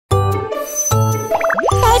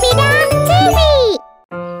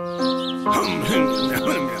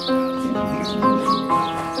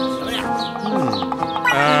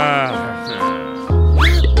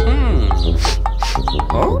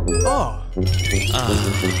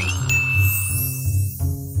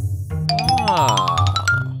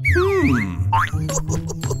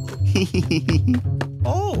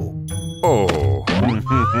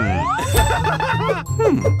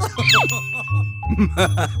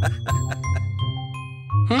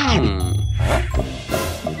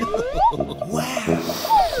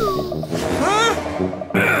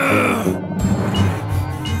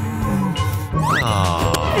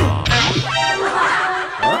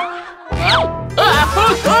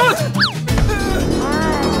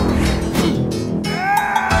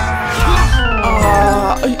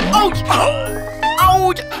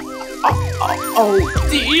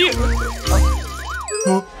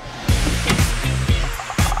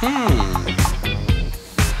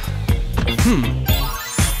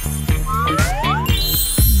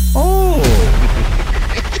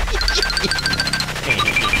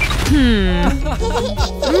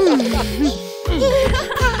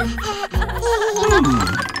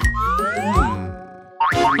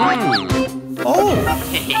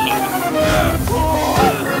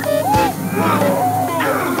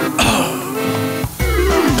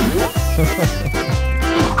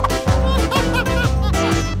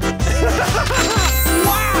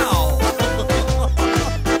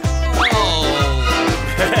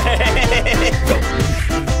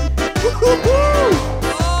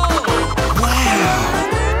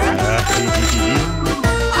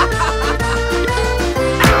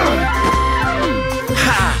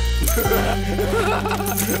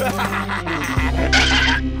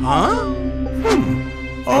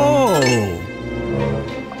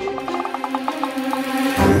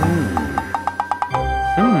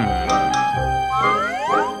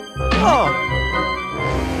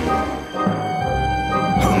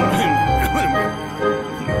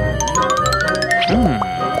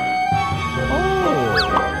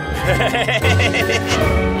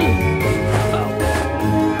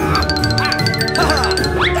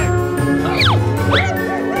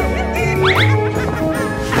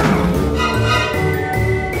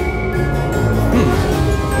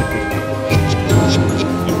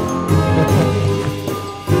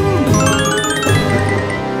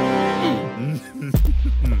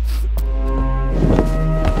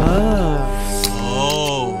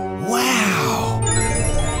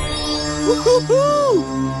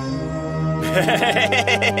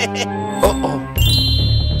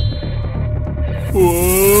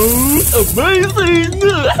Amazing!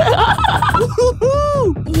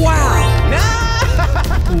 Wow!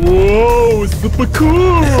 Whoa, super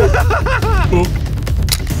cool!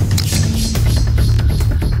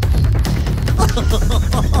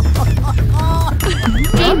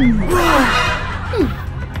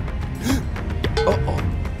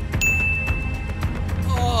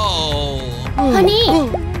 Honey!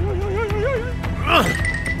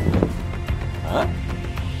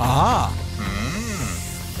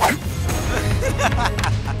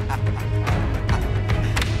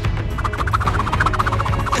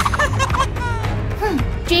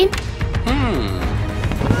 Jim?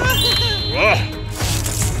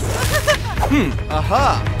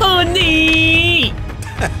 Honey!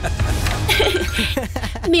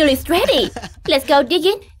 Meal is ready. Let's go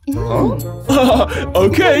digging.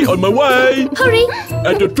 Okay, on my way! Hurry!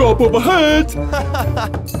 At the drop of a hat!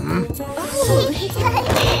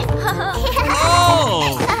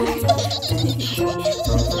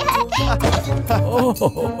 Oh,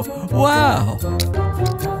 wow!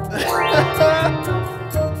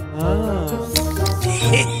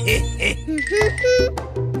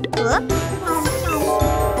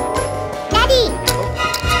 Daddy!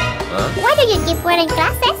 Why do you keep wearing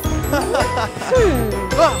glasses?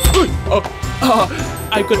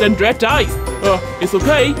 I got them red eyes. It's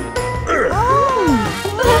okay.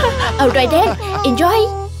 Alright then, enjoy!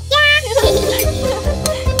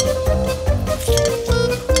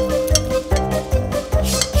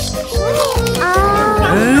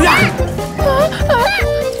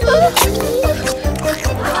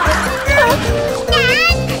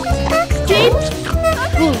 Jim?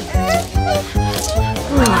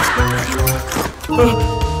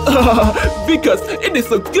 Because it is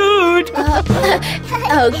so good.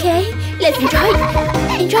 Okay, let's enjoy.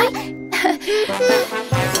 Enjoy.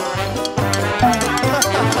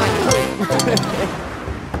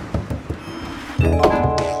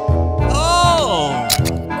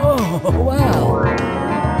 Oh, wow!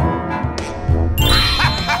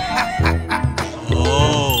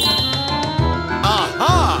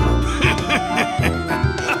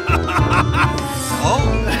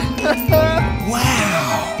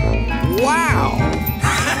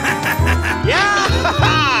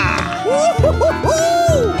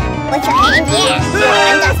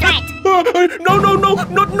 No, no, no,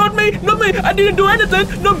 not me, not me. I didn't do anything.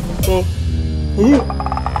 No.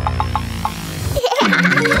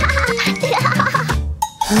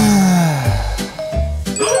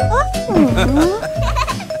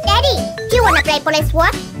 Daddy, do you wanna play police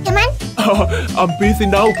work? Come on. I'm busy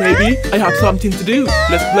now, baby. I have something to do.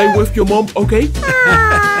 Let's play with your mom, okay?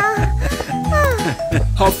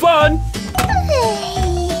 Have fun.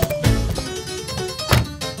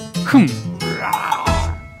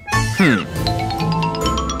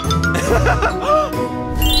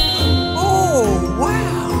 Oh,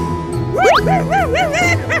 wow.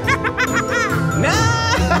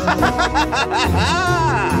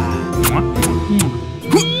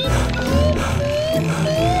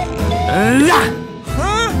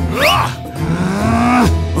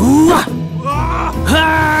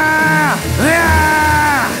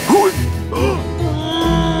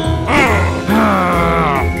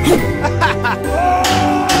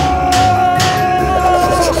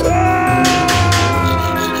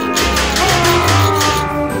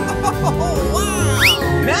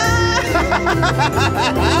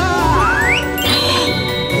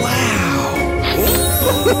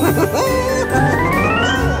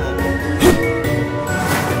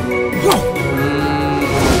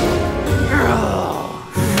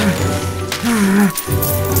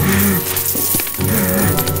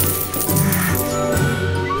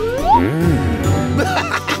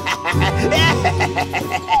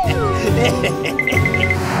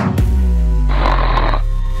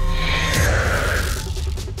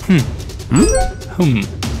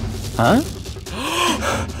 Huh?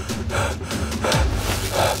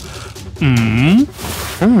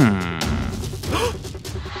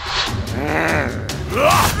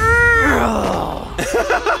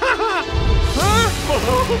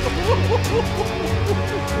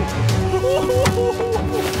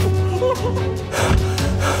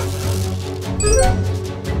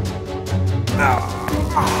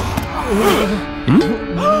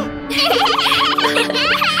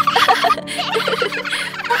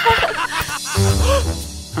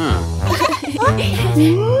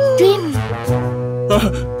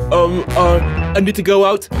 I need to go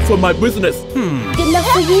out for my business. Good luck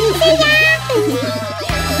for you.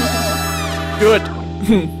 Good.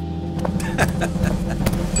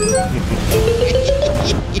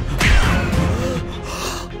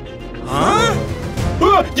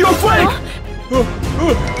 You're fake!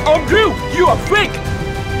 I'm Drew! You are fake!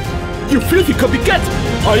 You filthy copycat!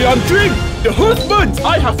 I am Drew! The husband!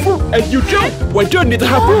 I have proof and you don't! Why don't need to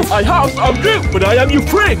have proof? I have, I'm Drew! But I am you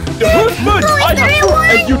fake! The husband! I have proof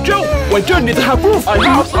and you don't! Why don't need to have proof? I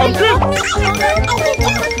have, I'm Drew!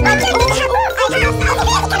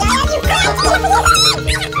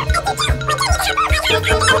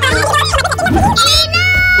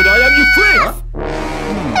 But I am you fake!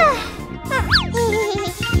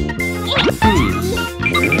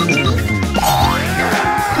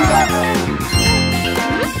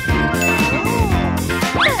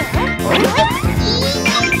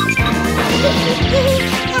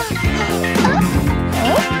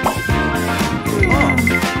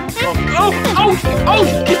 Oh,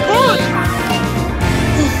 it hurts!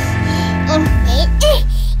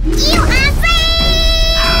 You are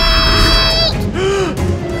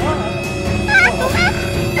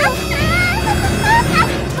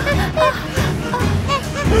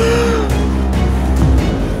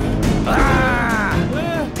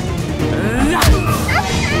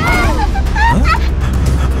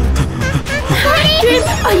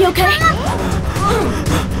Are you okay?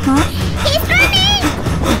 He's running!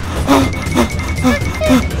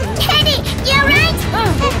 Teddy, you alright?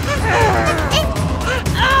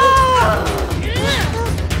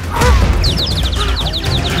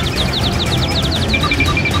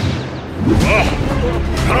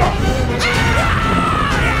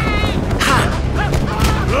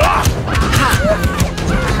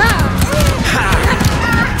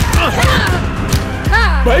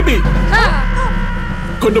 Baby!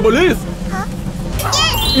 Con the police!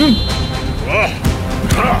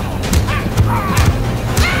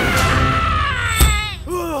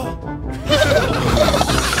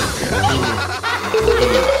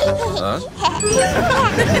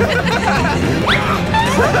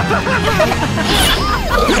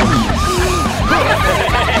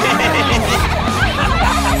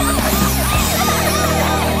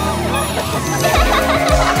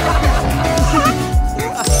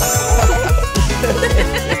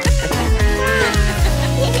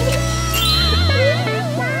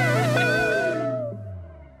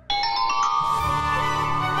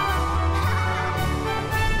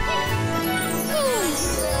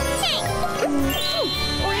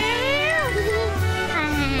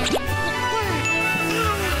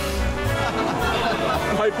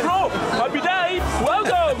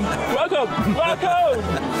 Welcome.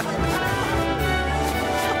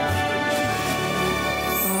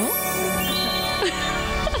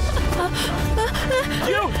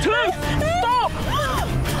 You two, stop!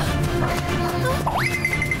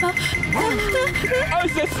 I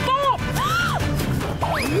said stop!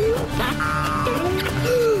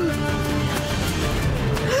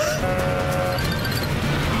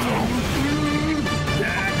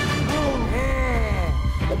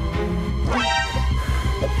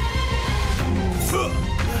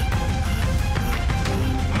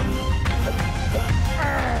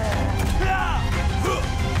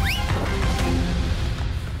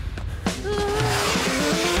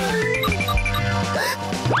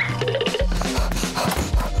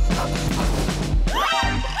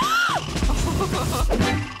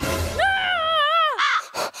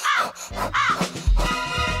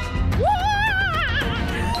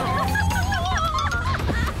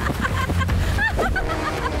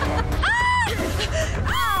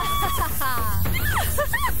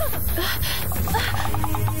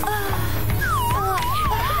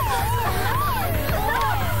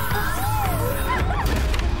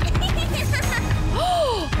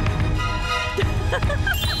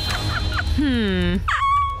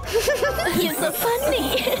 You're so funny.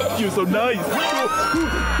 You're so nice.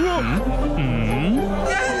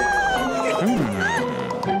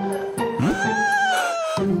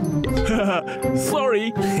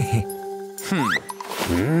 Sorry.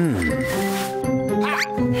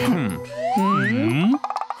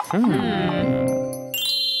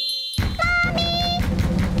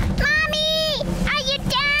 Mommy, are you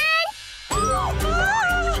done?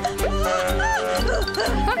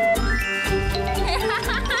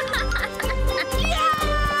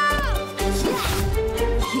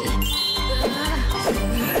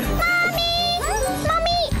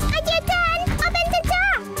 Mommy, are you done? Open the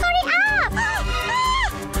door. Hurry up.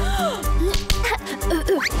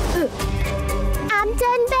 I'm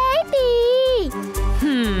done, baby.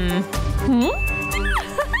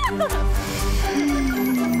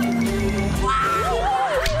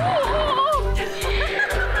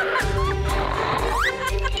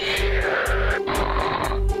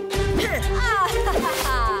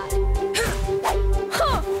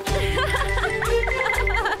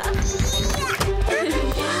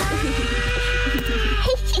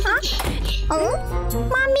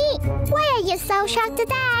 Mommy, why are you so shocked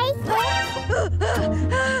today?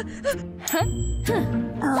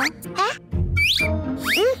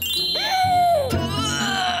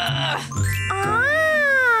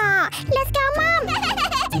 Let's go, Mom.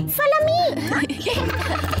 Follow me.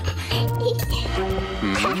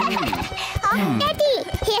 Daddy,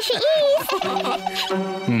 here she is.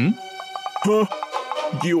 Huh?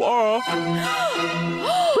 You are?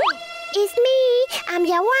 It's me. I'm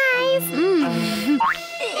your wife.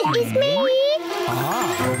 It's me.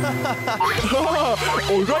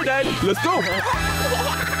 All right then, let's go.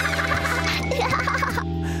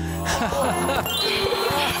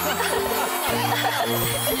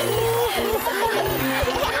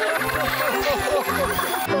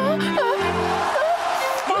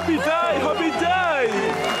 Happy day, happy day.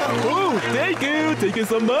 Oh, thank you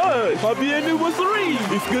so much. Happy anniversary.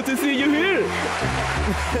 It's good to see you here.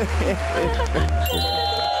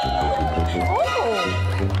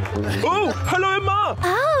 Oh, hello Emma.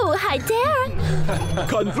 Oh, hi there.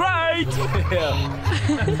 Congrats.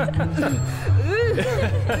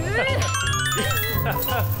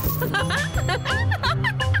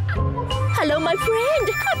 Hello, my friend.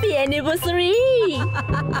 Happy anniversary.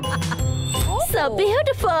 So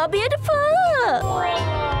beautiful, beautiful.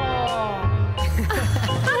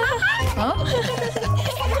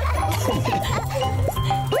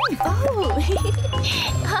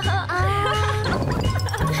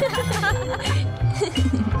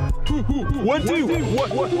 One, two, what?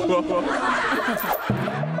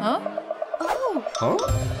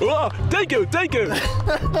 Oh, thank you.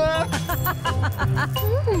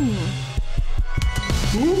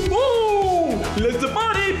 Ooh, let the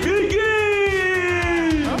party begin!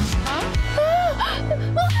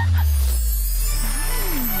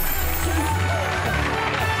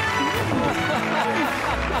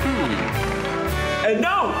 And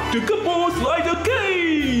now, the couples light the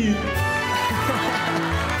cake!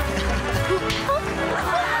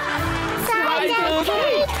 Slide the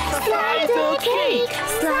cake. Slide the cake.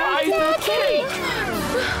 Slide the cake.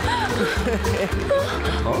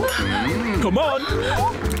 Come on!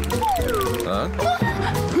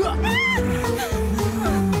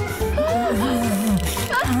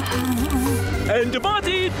 And the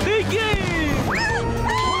party begins!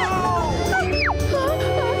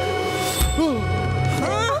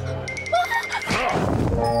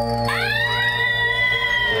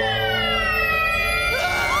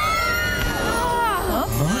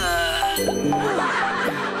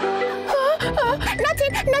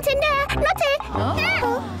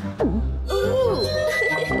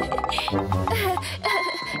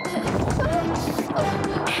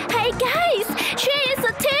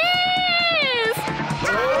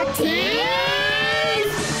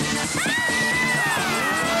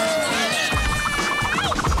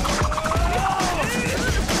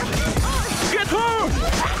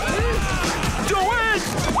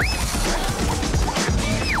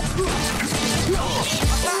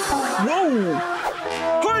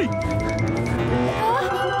 Hurry!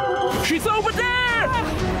 She's over there!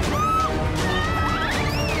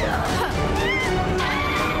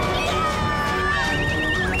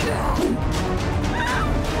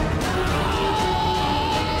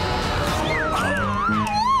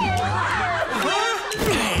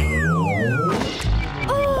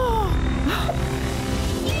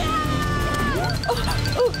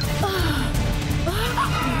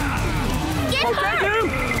 Get her!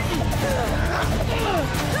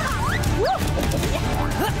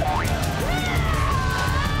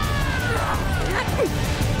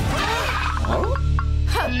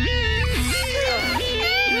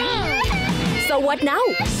 So what now?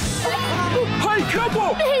 Hey,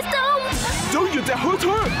 careful! Please don't! Don't you dare hurt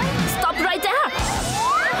her! Stop right there!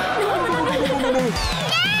 No.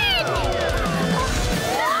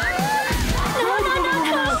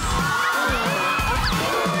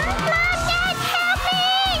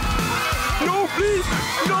 No, please!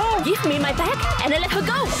 No! Give me my bag and I let her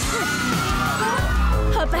go!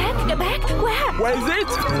 Her bag? The bag? Where? Where is it?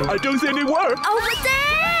 I don't see anywhere! Over there!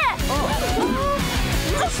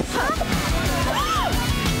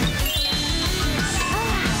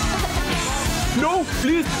 No,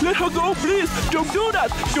 please, let her go, please! Don't do that!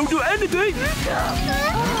 Don't do anything!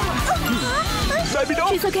 Baby, no!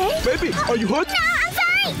 She's okay? Baby, are you hurt? No, I'm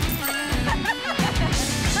fine!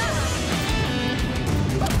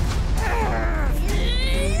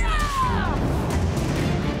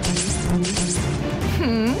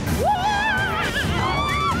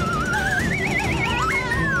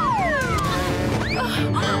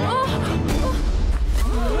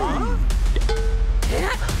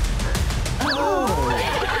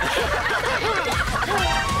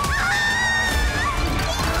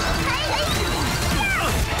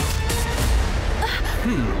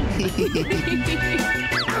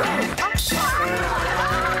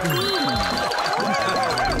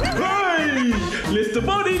 Hey! Let the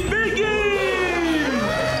party begin!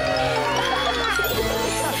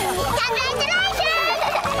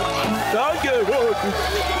 Thank you!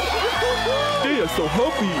 They are so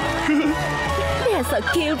happy! They're so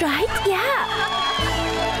cute, right? Yeah!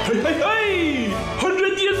 Hey, hey, hey!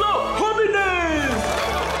 100 years of happiness!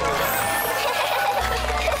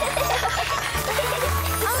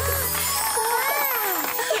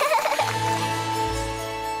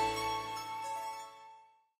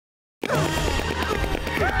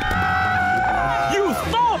 You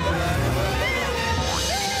stop!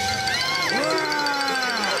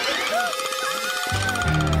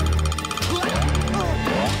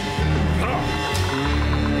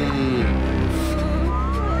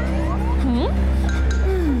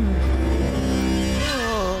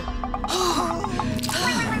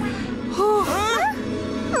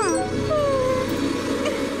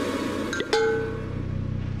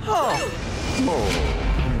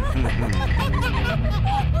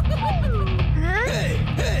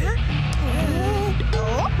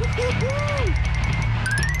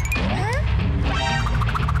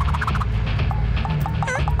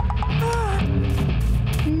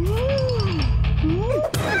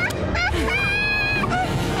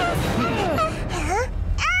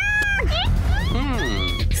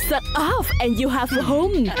 Suck off and you have a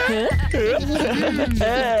home. Huh?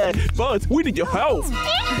 But we need your help!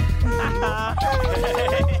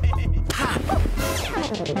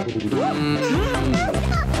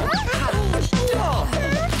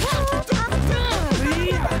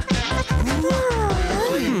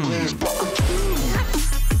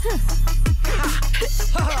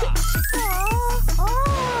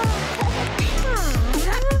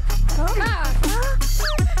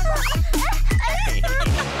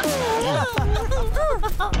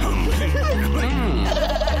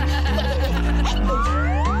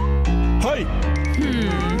 Hi!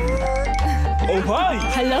 Oh, hi!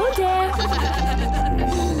 Hello there.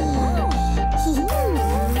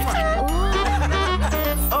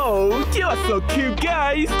 Oh, you are so cute,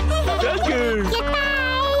 guys! Thank you!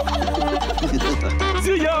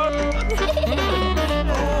 See ya!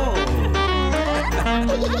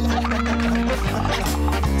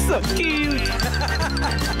 So cute!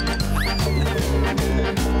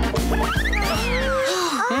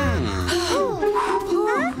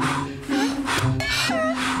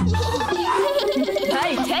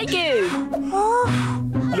 Hey, thank you.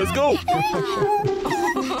 Let's go!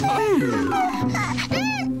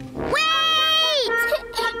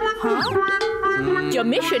 Your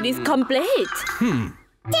mission is complete.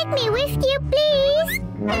 Take me with you, please.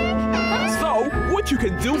 So, what you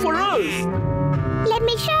can do for us? Let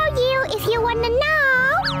me show you if you wanna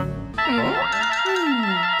know. Hello.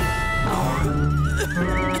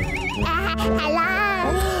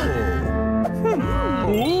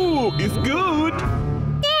 Oh, it's good.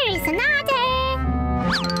 There is another.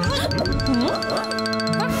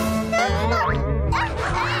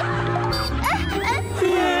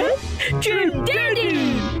 Dream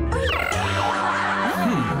Daddy!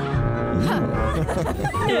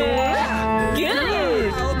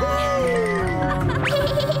 Good!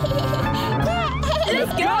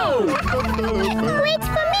 Let's go! Wait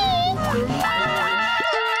for me.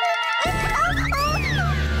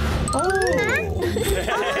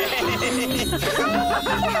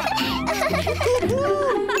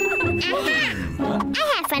 I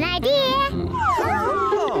have an idea.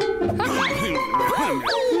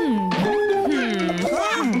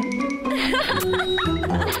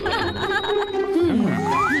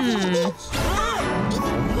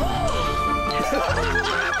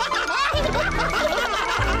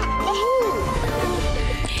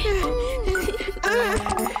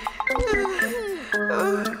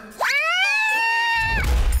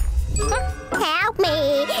 Help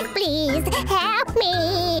me, please. Help me.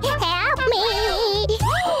 Help me.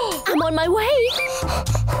 I'm on my way!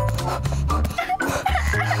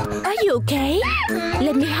 Are you okay?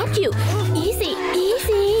 Let me help you. Easy,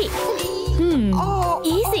 easy.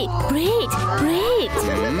 Easy. Breathe, breathe.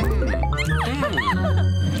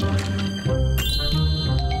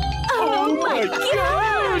 Oh my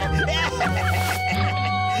God!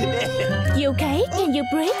 You okay? Can you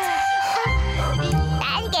breathe?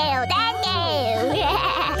 Thank you, thank you.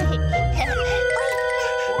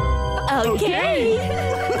 Okay.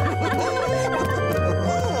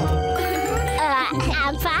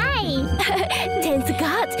 I'm fine. Thanks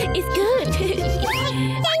God, it's good.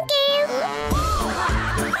 Thank you.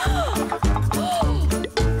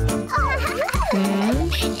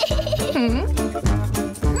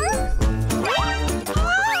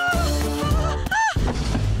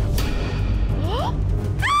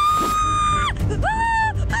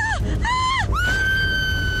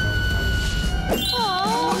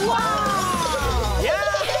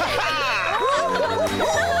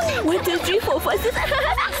 One, two, three, four, five, six.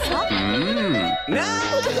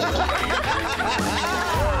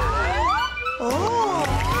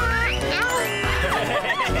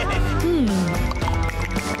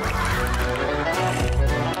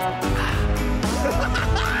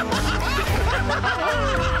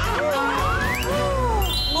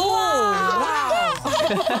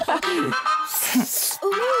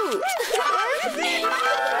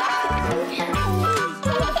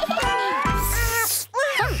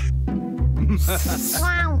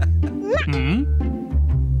 Wow.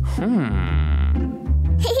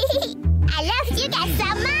 I love you guys so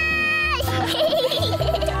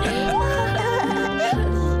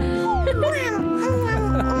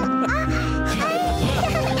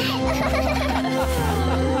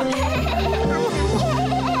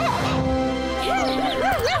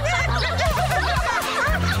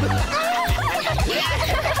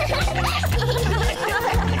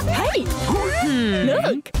Hey!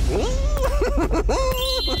 Look!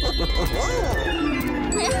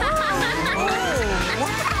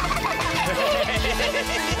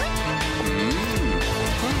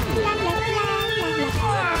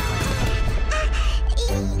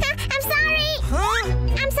 I'm sorry.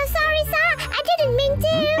 I'm so sorry, sir. I didn't mean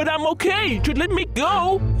to. But I'm okay. Just let me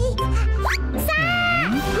go.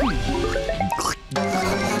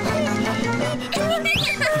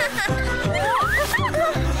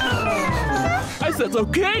 I said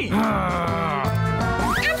okay.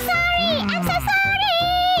 I'm sorry. I'm so sorry.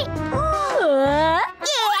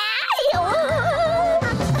 Yeah.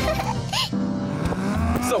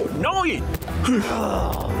 So annoying.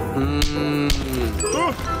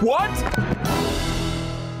 What?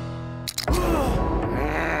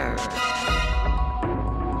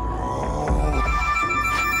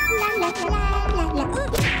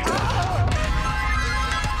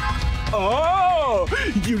 Oh,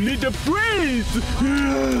 you little prince!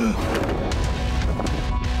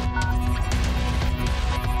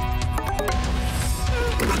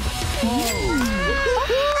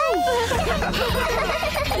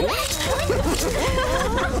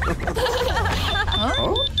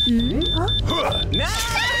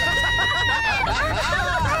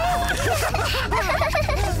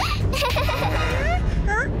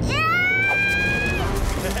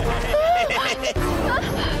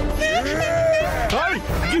 Hey,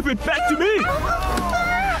 give it back to me!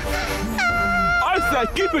 I said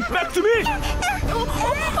give it back to me! Help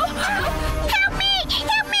me!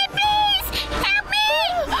 Help me, please! Help me!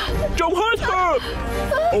 Don't hurt her!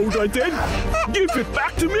 Alright then, give it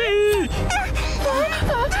back to me!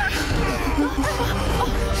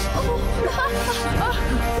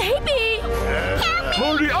 Baby!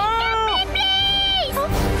 Hurry up!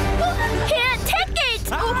 Here, take it!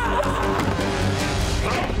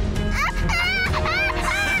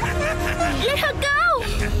 Let her go!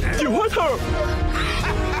 You hurt her!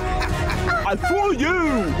 I follow you!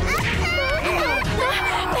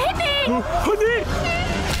 Baby! Honey!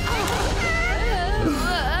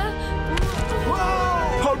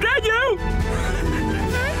 How dare you!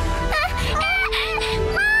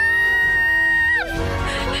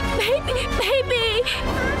 Baby! Baby!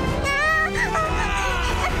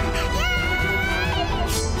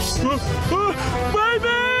 Baby!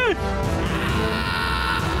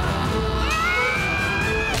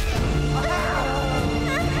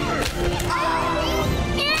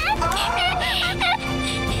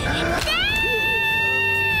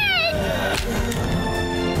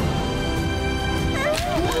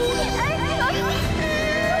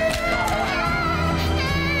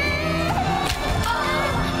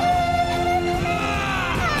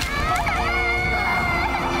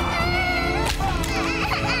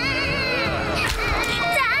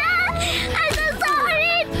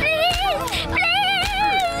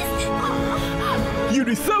 You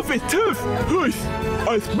deserve it, tooth! Hush!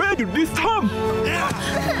 I spare you this time! Dad!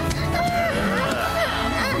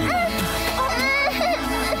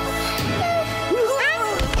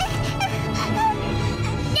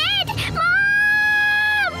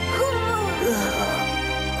 Mom!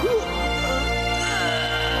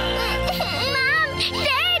 Mom!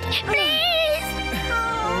 Dad! Please!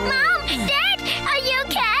 Mom! Dad! Are you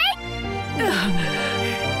okay?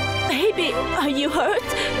 Baby, are you hurt?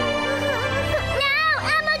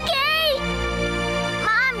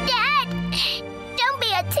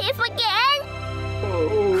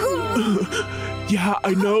 Yeah,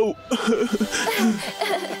 I know.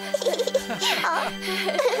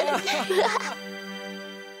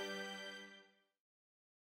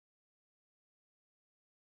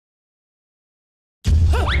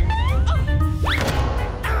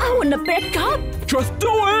 I wanna break up. Just do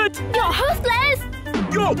it! You're hopeless.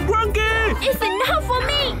 You're cranky! It's enough for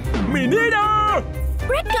me. Me neither!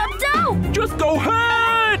 Break up now. Just go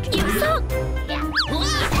ahead! You suck.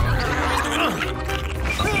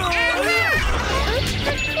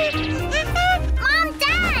 Mom,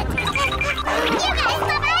 Dad! You guys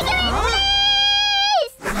stop arguing,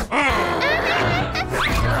 please!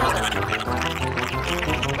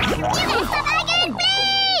 You guys stop arguing,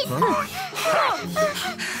 please!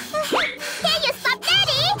 Can you stop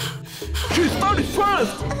Daddy? She started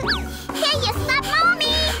first! Can you stop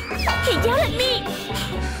Mommy? He yelled at me!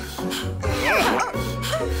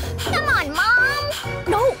 Come on, Mom!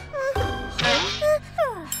 No!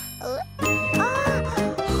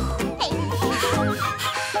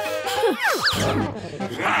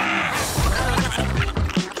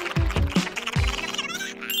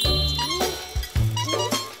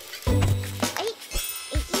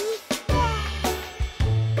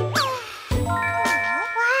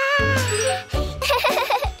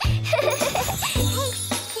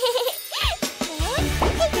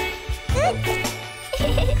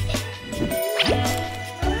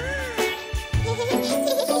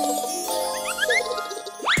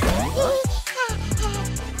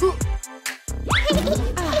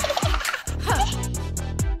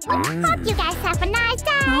 Hope you guys have a nice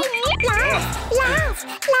day. Laugh, laugh,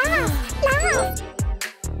 laugh, laugh.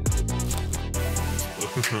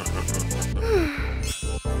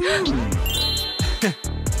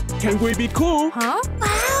 Can we be cool? Huh?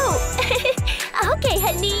 Wow. Okay,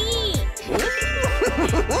 honey.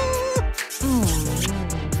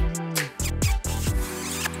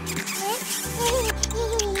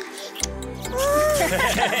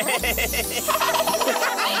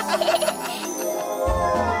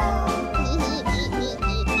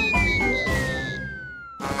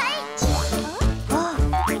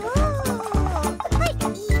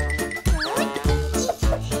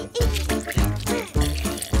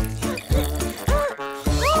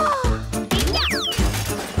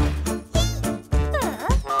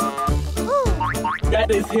 Dad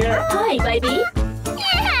is here. Hi, baby. Mom,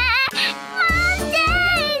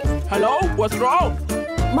 Dad. Hello? What's wrong?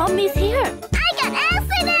 Mommy's here. I got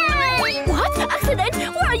accident. What? Accident?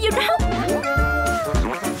 Where are you now?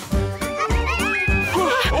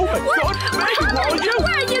 Oh my God! Baby, where are you?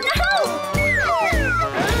 Where are you now?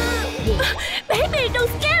 Baby, don't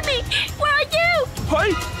scare me. Where are you? Hey!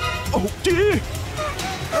 Oh dear!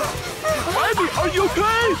 Baby, are you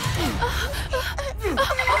okay?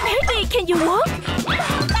 Baby, can you walk?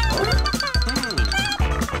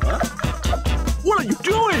 What are you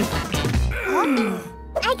doing?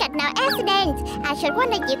 I got no accident. I should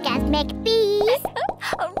wonder you guys make peace.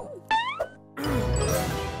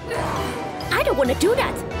 I don't want to do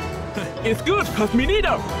that. It's good, cause me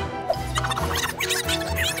neither.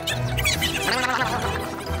 Stop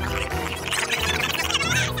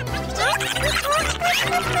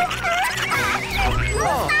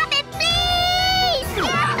it, please!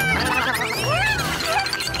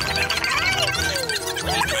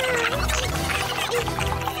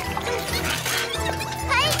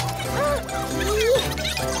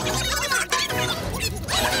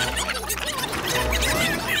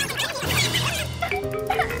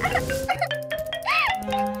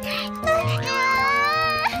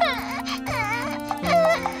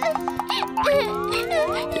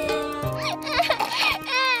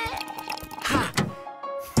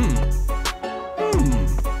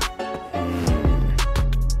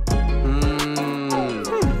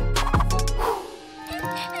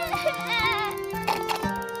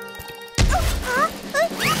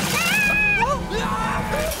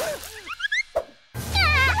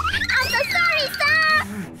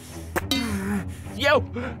 Yo!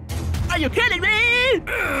 Are you kidding me?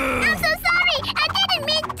 I'm so sorry! I didn't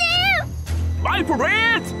mean to! Buy for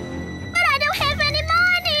it! But I don't have any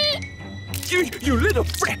money! You little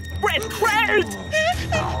friend!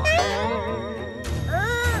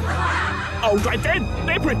 Alright then,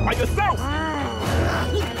 name it by yourself!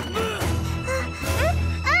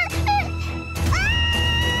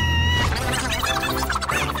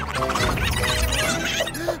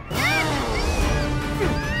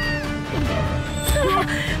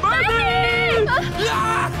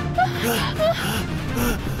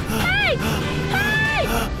 Hey! Hey!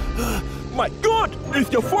 My God!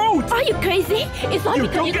 It's your fault! Are you crazy? It's all You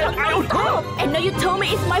because don't you get told me out it's fault. And now you told me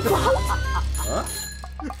it's my fault.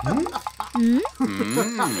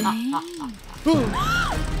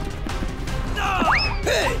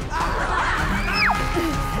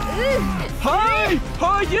 Hi!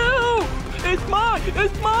 Hi, you! It's mine!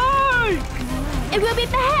 It's mine! It will be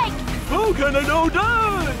back. How can I know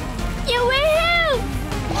that? You will.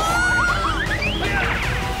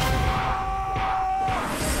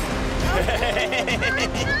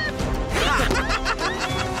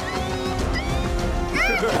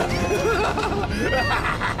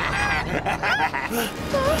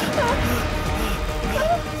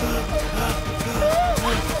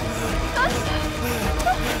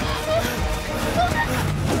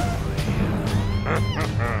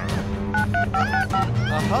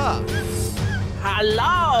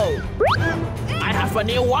 Hello! I have a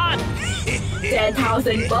new one!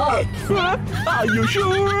 10,000 bucks. Are you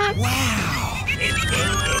sure? Wow!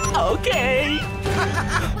 Okay!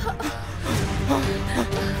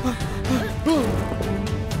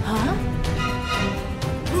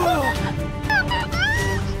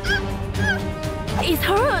 It's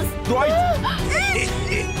hers. Right!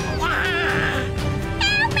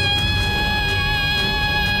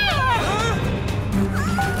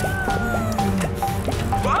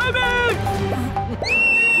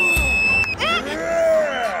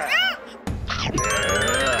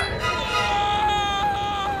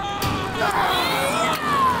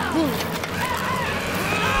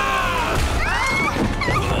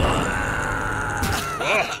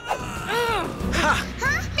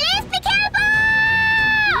 Please be careful!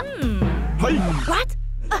 Hey! What?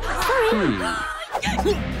 Sorry.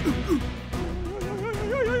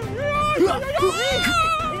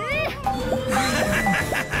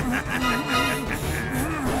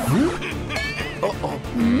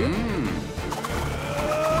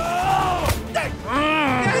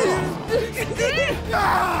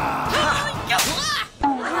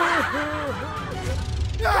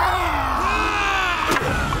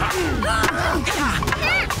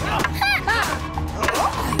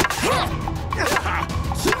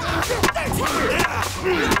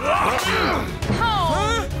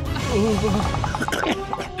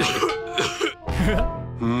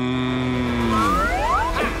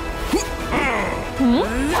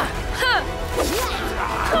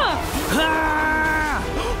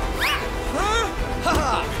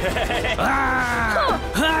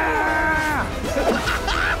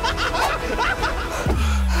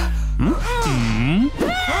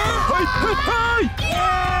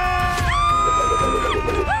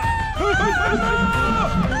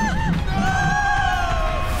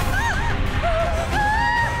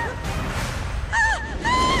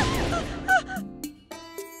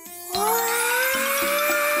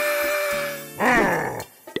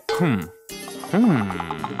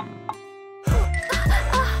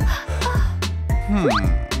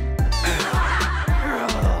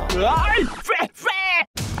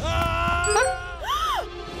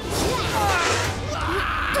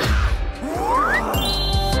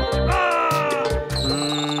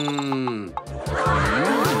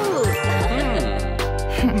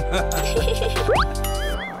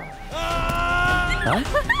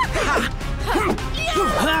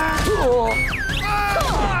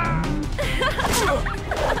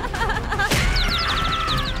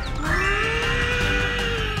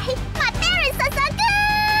 My parents are so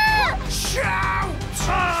good! Shout!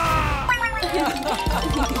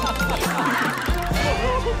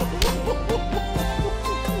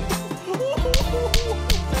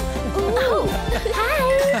 Oh, hi!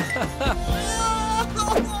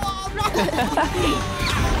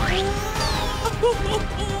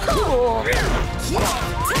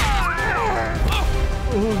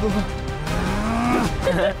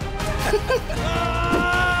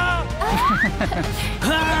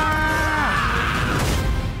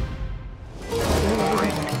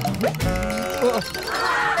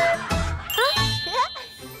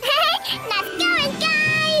 Let's go,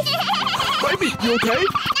 guys! Baby, you okay?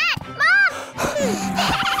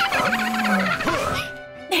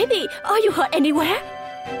 Baby, are you hurt anywhere?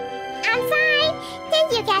 I'm fine.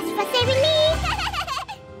 Thank you guys for saving me.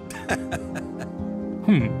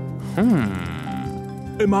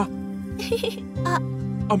 Emma,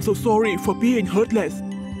 I'm so sorry for being heartless.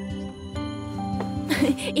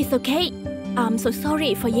 It's okay. I'm so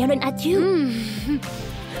sorry for yelling at you.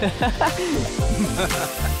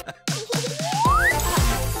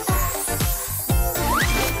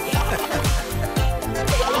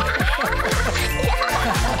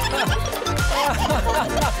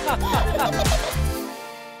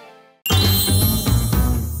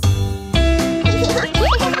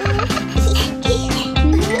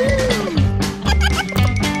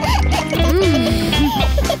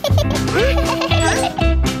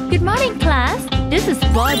 Good morning, class. This is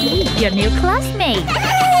Bobby, your new classmate.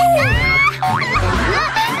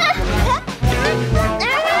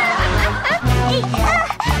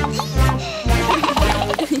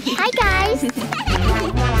 Hi, guys.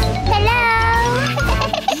 Hello.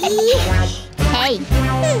 Hey,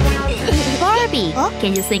 Barbie,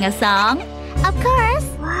 can you sing a song? Of course.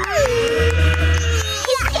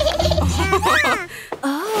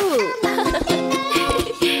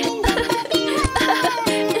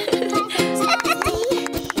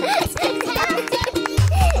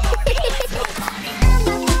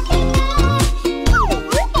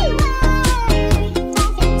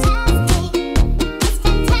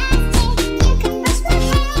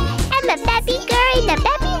 I'm a baby girl in the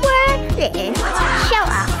baby world. Show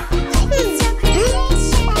off.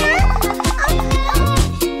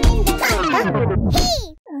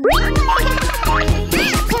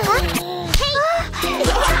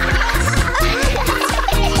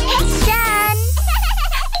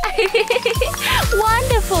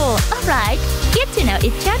 Wonderful. All right, get to know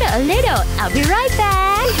each other a little. I'll be right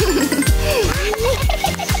back.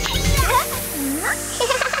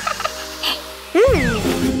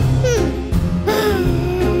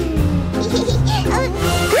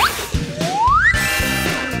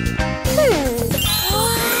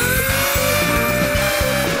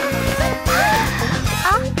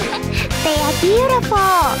 They are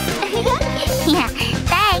beautiful. Yeah,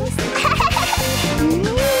 thanks.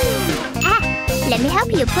 Let me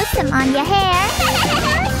help you put some on your hair.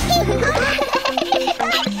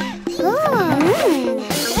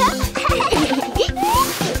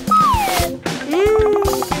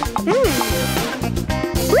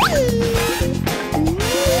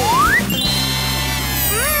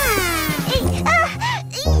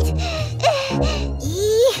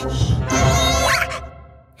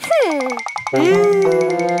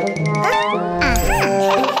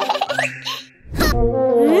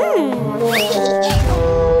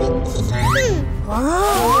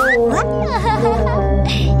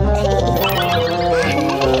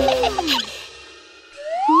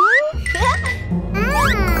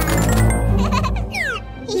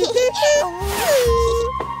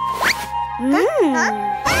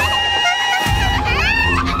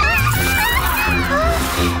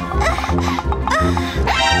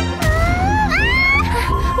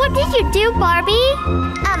 What did you do, Barbie?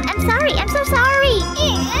 I'm sorry. I'm so sorry.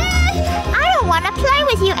 I don't want to play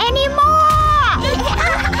with you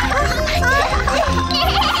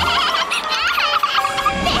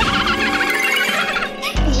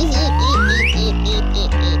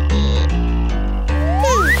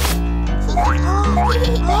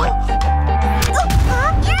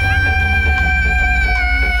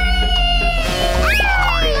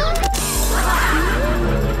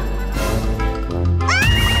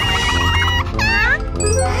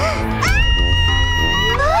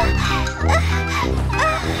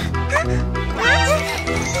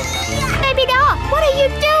Baby doll, what are you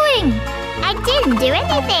doing? I didn't do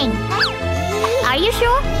anything. Are you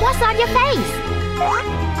sure? What's on your face?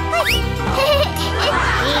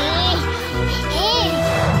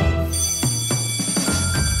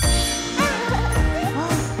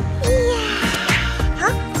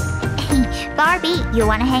 You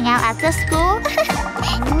wanna hang out after school?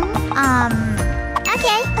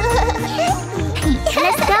 Okay.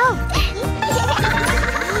 Let's go.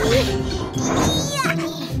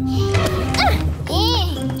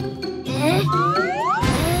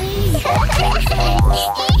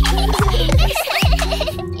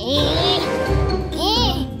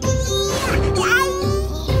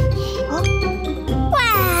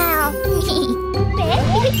 Wow.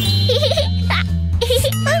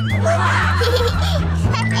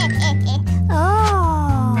 Oh.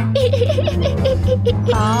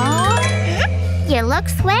 You look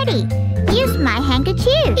sweaty. Use my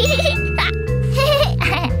handkerchief.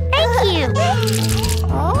 Thank you.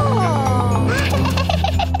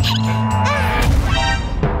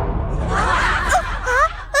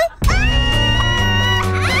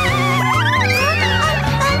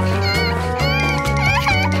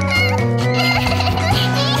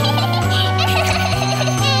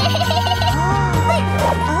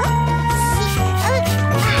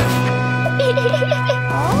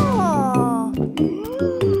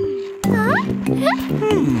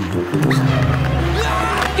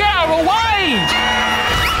 Get out of the way!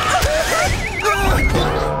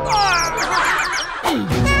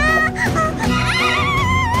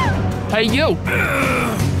 Hey, you!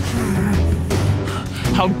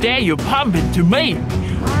 How dare you bump into me?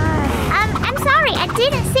 I'm sorry. I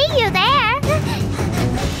didn't see you there.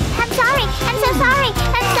 I'm sorry. I'm so sorry.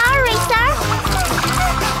 I'm sorry, sir.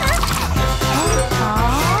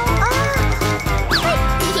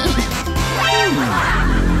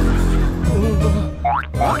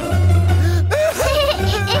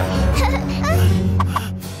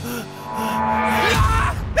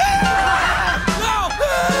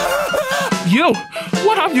 You!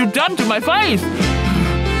 What have you done to my face?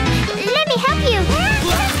 Let me help you.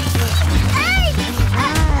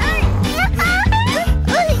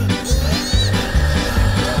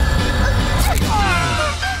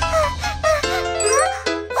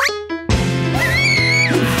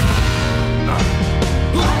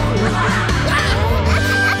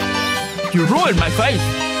 You ruined my face!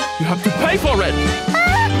 You have to pay for it!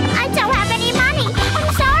 I don't have any money.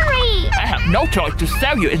 I'm sorry. I have no choice to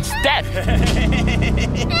sell you instead! Help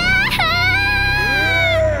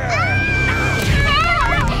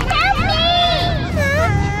me!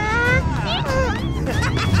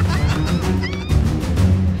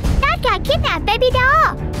 That guy kidnapped baby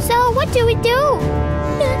doll. So what do we do?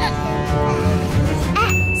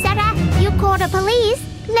 Sarah, you call the police.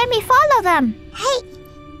 Let me follow them. Hey.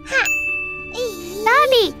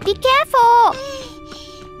 Bobby, be careful.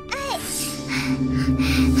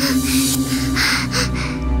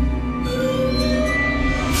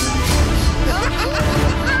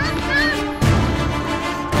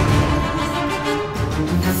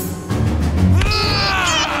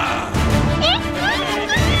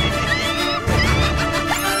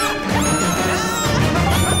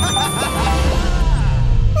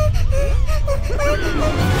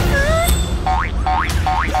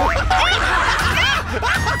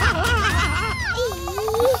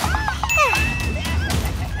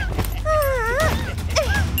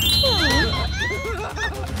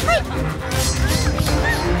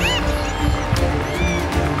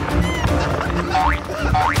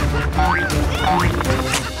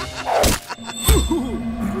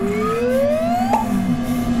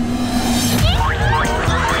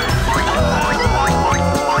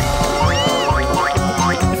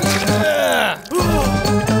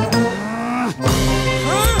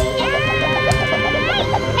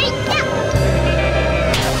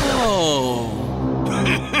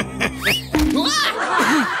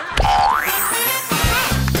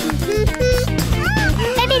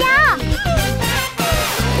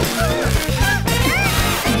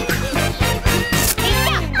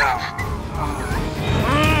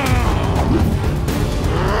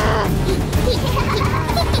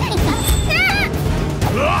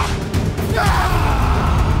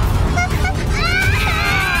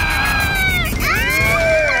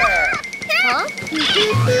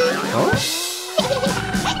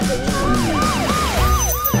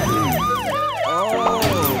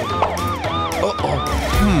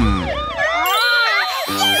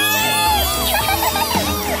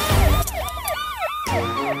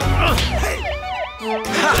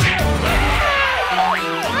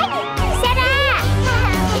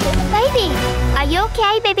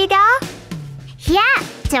 okay, baby doll? Yeah,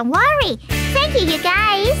 don't worry. Thank you, you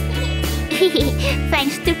guys.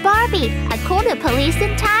 Thanks to Barbie, I called the police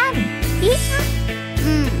in time.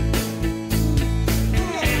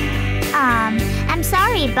 I'm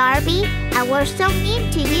sorry, Barbie. I was so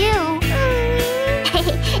mean to you.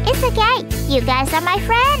 It's okay. You guys are my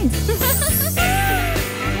friends.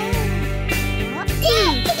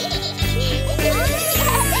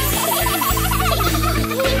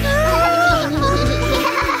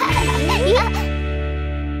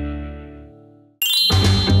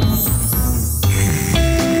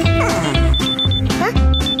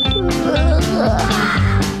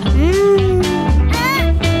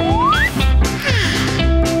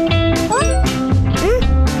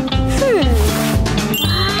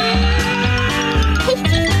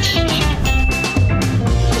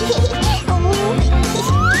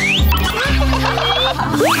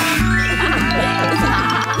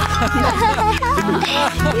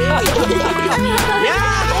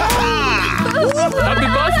 Happy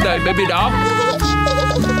birthday, baby dog.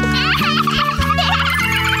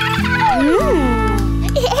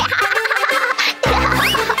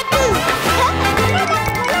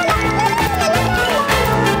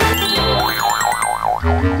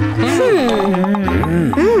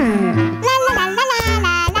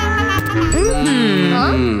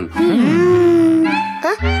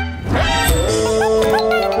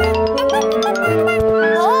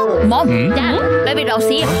 Mom, Dad, baby doll's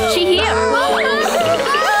here. She here.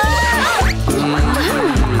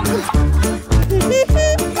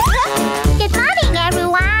 Good morning,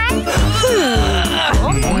 everyone.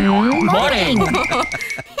 Morning.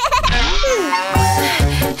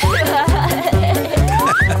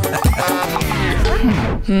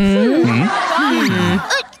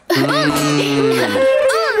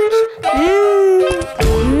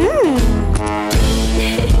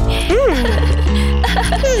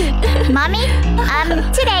 Mommy,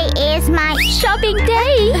 today is my Shopping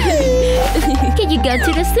day. Can you go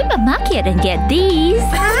to the supermarket and get these?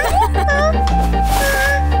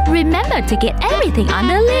 Remember to get everything on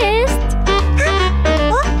the list.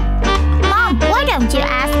 Mom, why don't you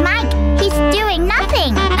ask Mike? He's doing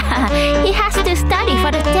nothing. He has to study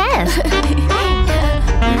for the test.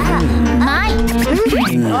 Mike.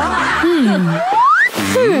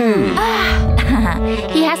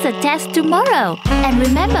 He has a test tomorrow. And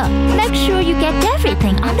remember, make sure you get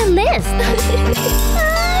everything on the list.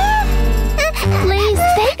 Please,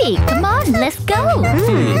 baby, come on, let's go.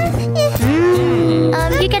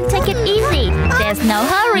 You can take it easy. There's no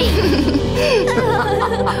hurry.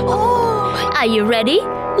 Are you ready?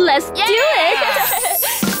 Let's do it.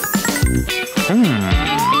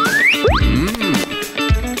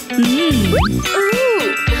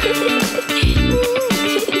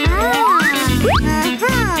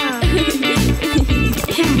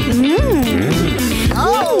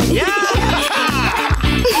 Oh,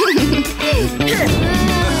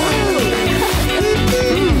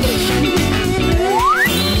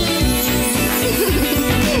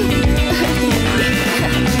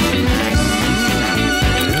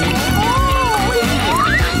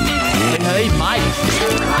 Hey, Mike.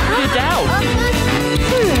 Get down.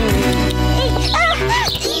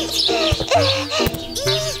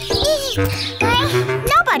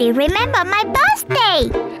 Nobody remember my birthday.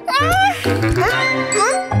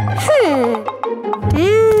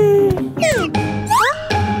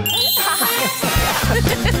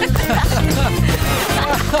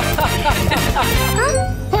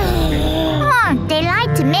 They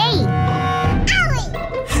lied to me.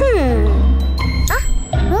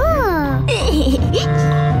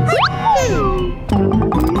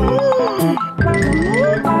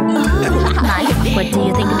 Mike, what do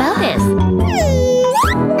you think about this?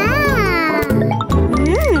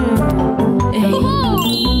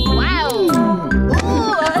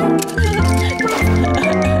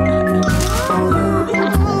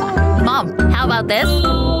 Mom, how about this?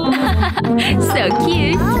 So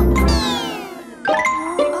cute.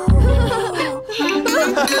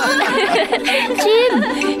 Jim.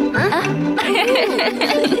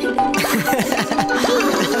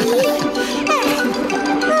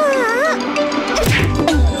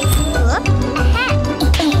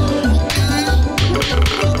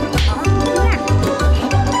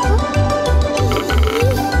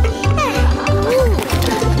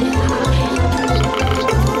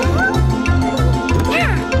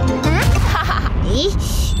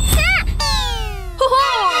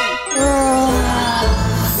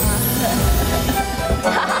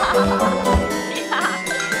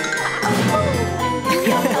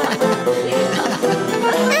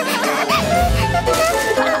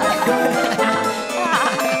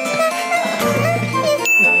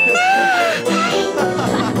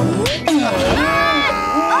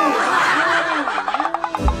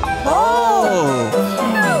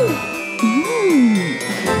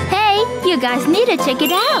 You guys need to check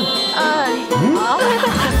it out.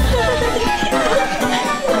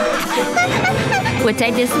 We'll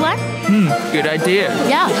take this one. Good idea.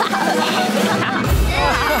 Yeah.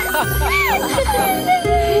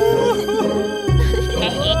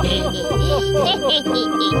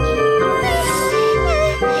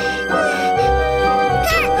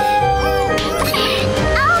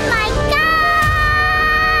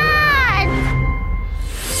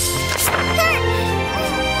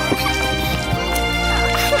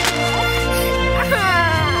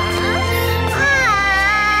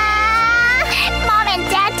 Mom and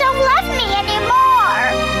Dad don't love me anymore.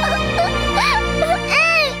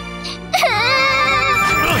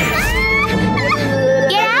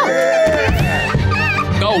 Get out!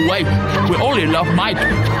 Go away. We only love Mike.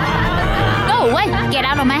 Go away! Get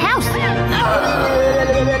out of my house!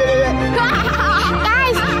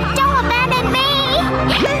 Guys, don't abandon me.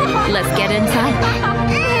 Let's get inside.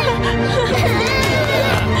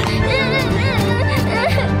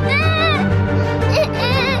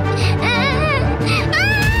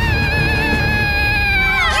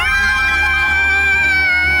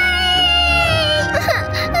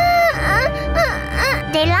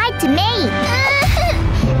 They lied to me.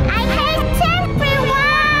 I hate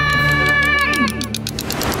everyone.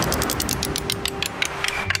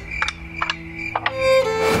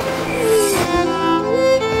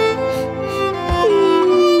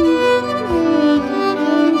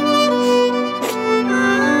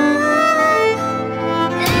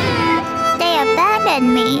 They abandoned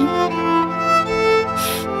me.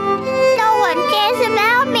 No one cares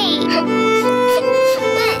about me.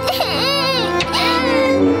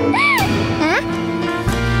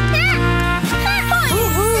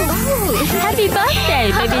 Happy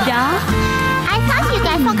birthday, baby doll! I thought you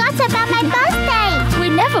guys forgot about my birthday. We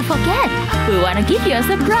never forget. We want to give you a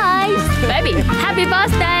surprise. Baby, happy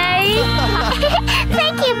birthday!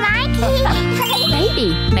 Thank you, Mikey.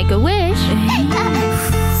 Baby, make a wish.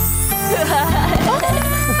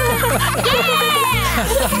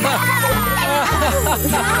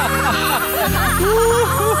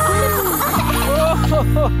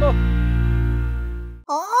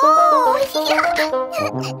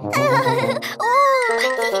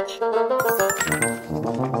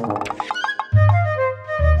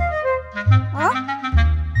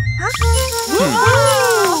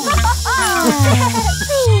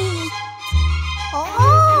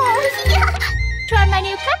 Try my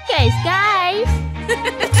new cupcakes, guys.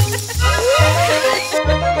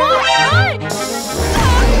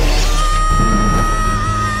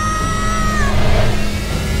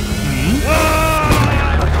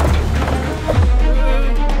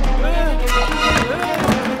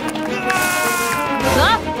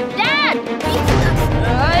 Dad!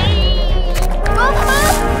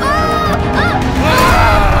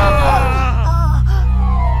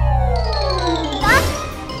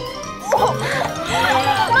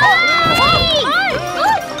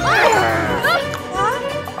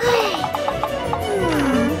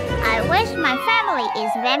 I wish my family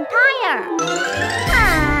is vampire.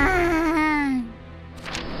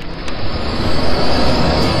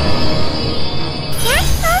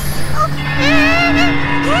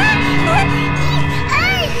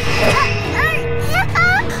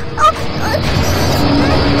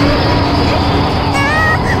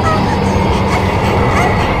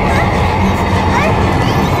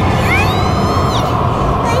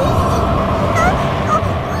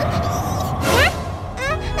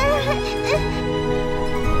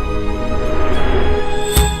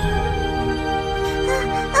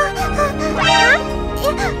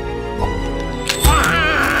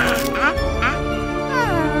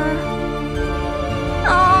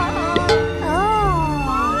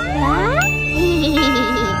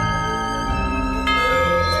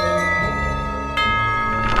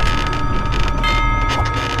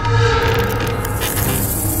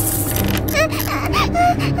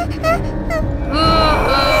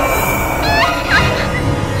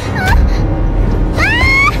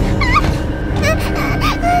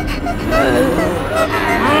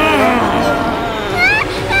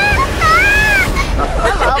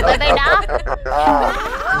 Hello, baby doll.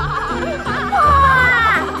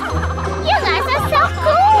 You guys are so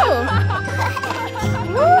cool.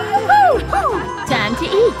 Time to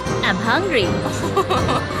eat. I'm hungry.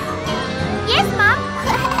 Yes, Mom.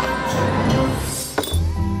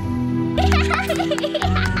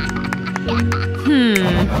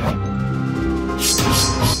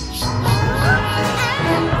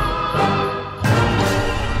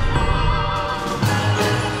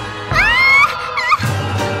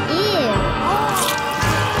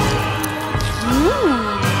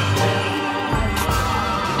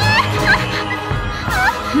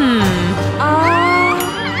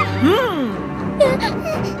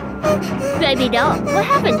 Baby doll, what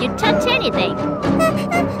happened? You touch anything?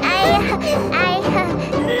 I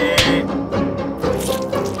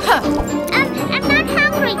I'm not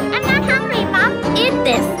hungry. I'm not hungry, Mom. Eat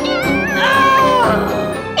this.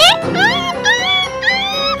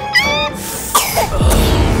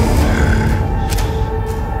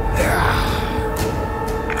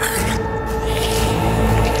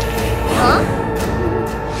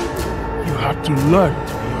 You have to learn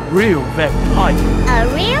to be a real vampire. A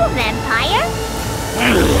real vampire?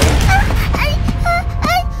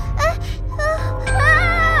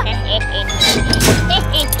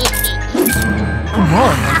 Come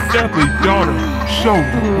on, my deadly daughter. Show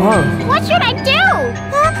the world. What should I do?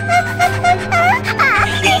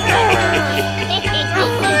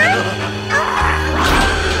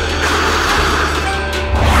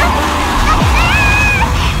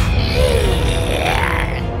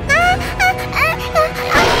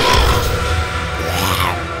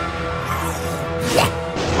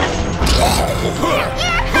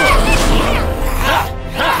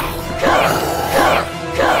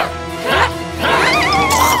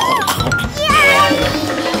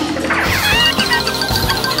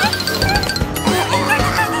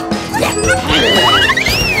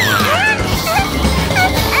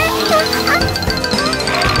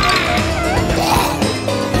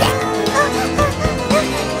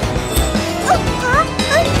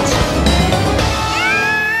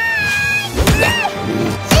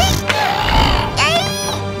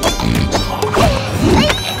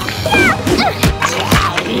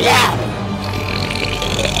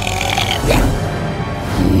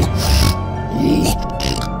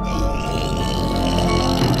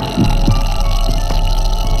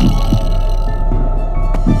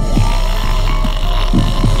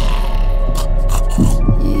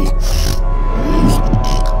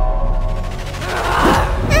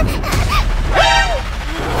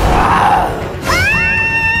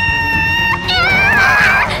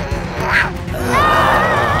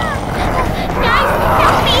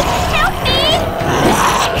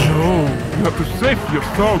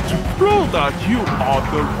 yourself to prove that you are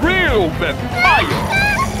the real vampire.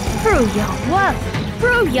 Prove your worth.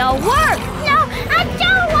 Prove your worth. No, I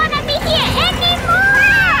don't want to be here anymore.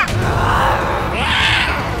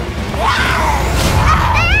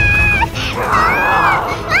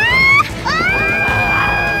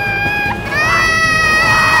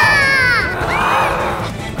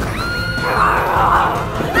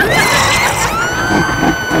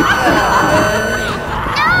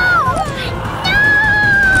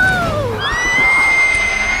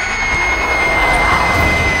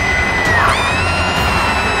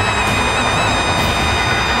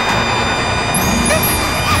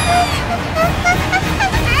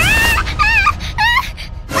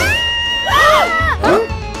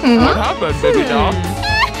 What happened, baby doll?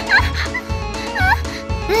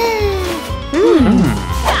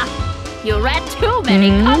 You read too many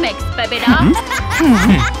comics, baby doll.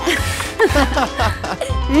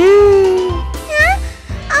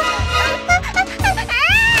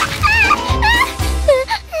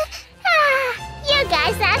 You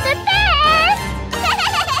guys are the best.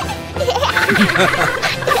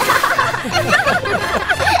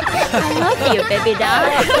 I love you, baby doll.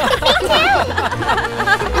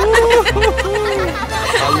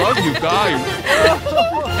 I love you guys.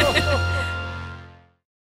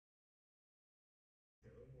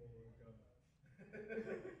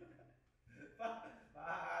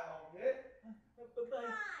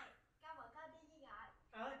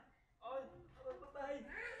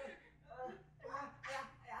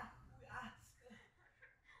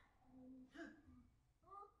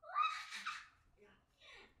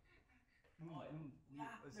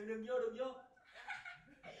 Đừng vô, đừng vô.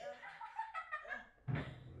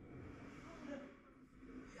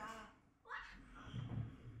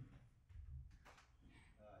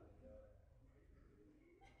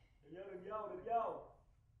 Đừng vô, đừng vô.